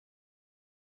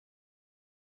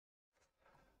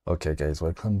Okay guys,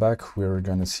 welcome back. We're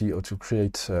gonna see how to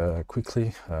create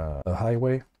quickly a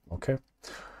highway. Okay,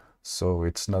 so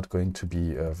it's not going to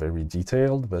be very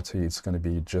detailed, but it's going to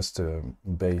be just a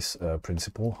base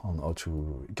principle on how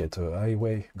to get a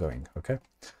highway going. Okay,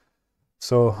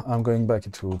 so I'm going back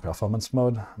into performance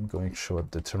mode. I'm going to show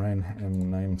up the terrain,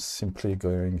 and I'm simply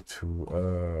going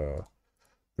to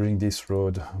bring this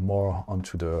road more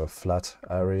onto the flat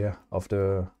area of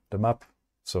the map,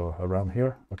 so around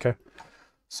here. Okay,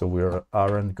 so we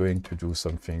aren't going to do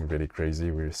something really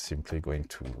crazy. We're simply going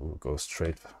to go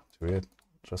straight to it,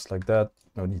 just like that.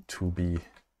 No need to be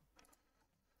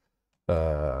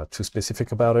too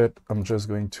specific about it. I'm just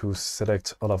going to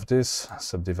select all of this,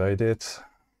 subdivide it,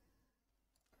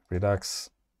 relax,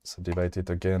 subdivide it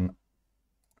again,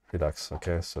 relax.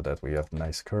 Okay, so that we have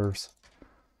nice curves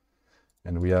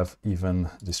and we have even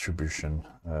distribution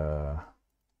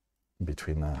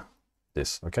between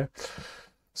this. Okay,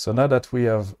 so now that we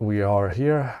are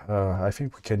here, I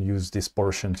think we can use this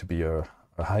portion to be a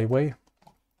highway.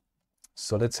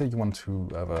 So let's say you want to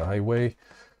have a highway.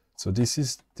 So this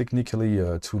is technically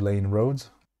a 2-lane road.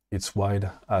 It's wide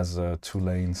as 2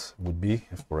 lanes would be.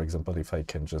 If, for example, if I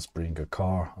can just bring a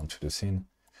car onto the scene,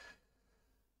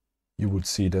 you would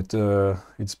see that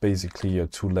it's basically a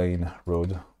 2-lane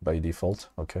road by default.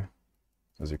 Okay,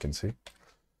 as you can see.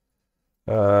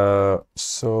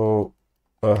 So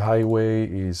a highway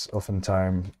is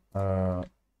oftentimes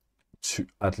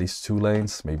at least 2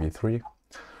 lanes, maybe 3.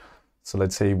 So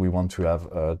let's say we want to have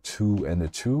a 2 and a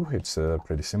 2. It's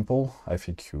pretty simple. I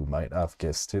think you might have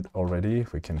guessed it already.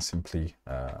 We can simply,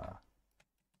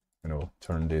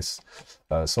 turn this.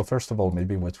 So first of all,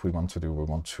 maybe what we want to do, we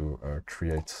want to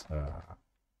create,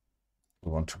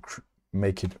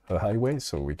 make it a highway.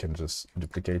 So we can just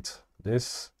duplicate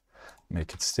this,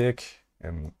 make it stick,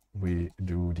 and we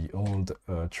do the old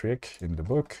trick in the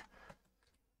book.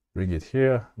 Bring it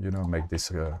here, make this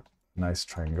a nice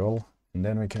triangle. And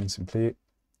then we can simply,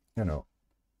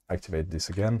 activate this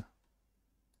again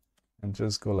and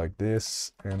just go like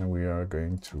this. And we are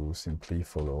going to simply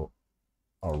follow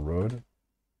our road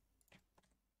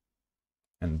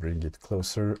and bring it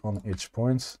closer on each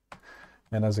point.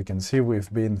 And as you can see, we've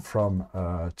been from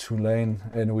 2-lane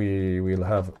and we will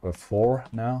have a 4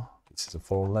 now. This is a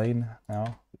 4-lane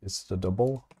now. It's the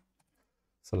double.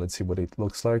 So let's see what it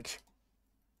looks like.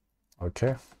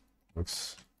 Okay,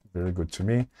 looks very good to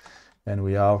me. And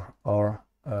we have our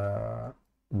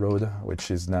road, which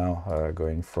is now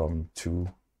going from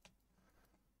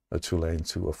a 2-lane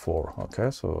to a 4.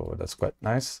 Okay, so that's quite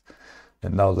nice.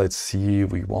 And now let's see,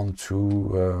 we want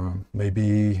to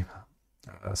maybe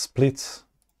split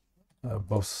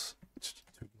both 2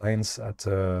 lanes at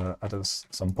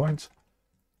some point.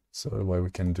 So what we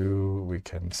can do, we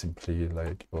can simply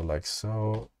go like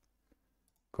so,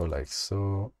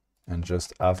 and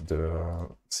just have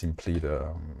simply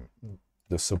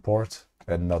the support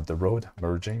and not the road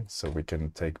merging. So we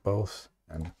can take both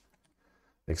and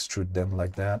extrude them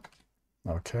like that.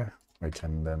 Okay, we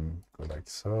can then go like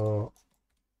so,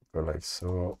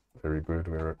 very good.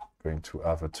 We're going to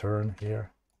have a turn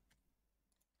here,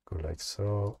 go like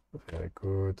so, very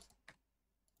good,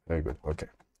 okay.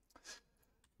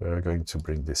 We're going to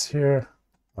bring this here.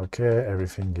 Okay,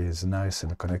 everything is nice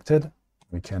and connected.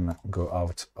 We can go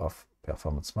out of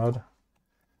performance mode.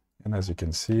 And as you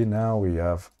can see, now we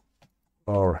have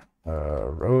our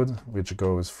road, which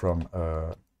goes from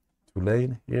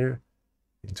 2-lane here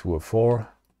into a 4.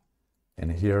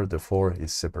 And here the 4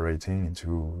 is separating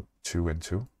into 2 and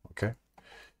 2. Okay.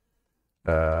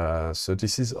 So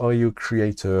this is how you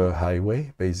create a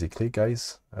highway, basically,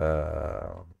 guys.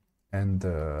 And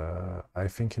I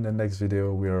think in the next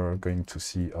video, we are going to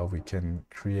see how we can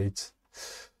create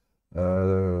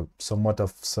somewhat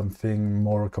of something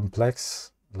more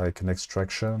complex, like an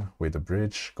extraction with a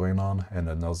bridge going on and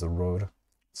another road.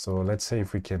 So let's say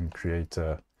if we can create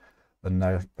a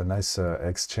nice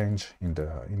exchange in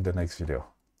the next video.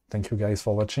 Thank you guys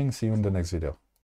for watching. See you in the next video.